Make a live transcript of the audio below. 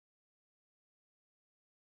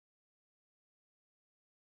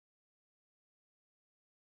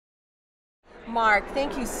Mark,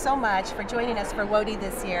 thank you so much for joining us for WOTY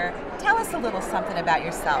this year. Tell us a little something about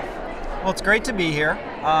yourself. Well, it's great to be here.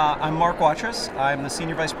 I'm Marc Watrous. I'm the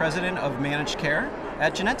Senior Vice President of Managed Care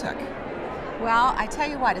at Genentech. Well, I tell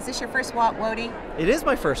you what, is this your first WOTY? It is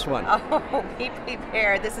my first one. Oh, be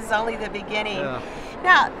prepared. This is only the beginning. Yeah.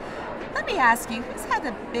 Now, let me ask you, who's had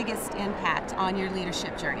the biggest impact on your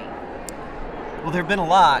leadership journey? Well, there have been a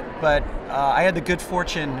lot, but I had the good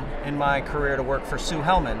fortune in my career to work for Sue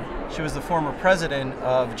Hellman. She was the former president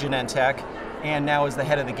of Genentech and now is the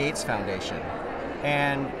head of the Gates Foundation.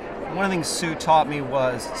 And one of the things Sue taught me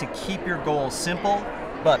was to keep your goals simple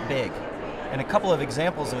but big. And a couple of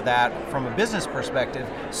examples of that from a business perspective,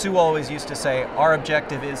 Sue always used to say, our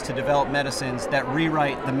objective is to develop medicines that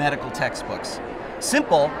rewrite the medical textbooks.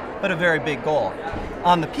 Simple, but a very big goal.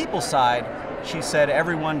 On the people side, she said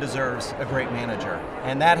everyone deserves a great manager.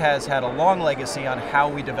 And that has had a long legacy on how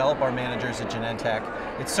we develop our managers at Genentech.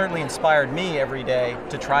 It's certainly inspired me every day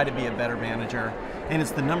to try to be a better manager. And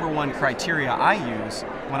it's the #1 criteria I use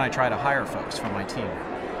when I try to hire folks for my team.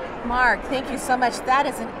 Mark, thank you so much. That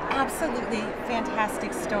is an absolutely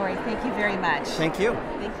fantastic story. Thank you very much. Thank you.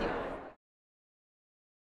 Thank you.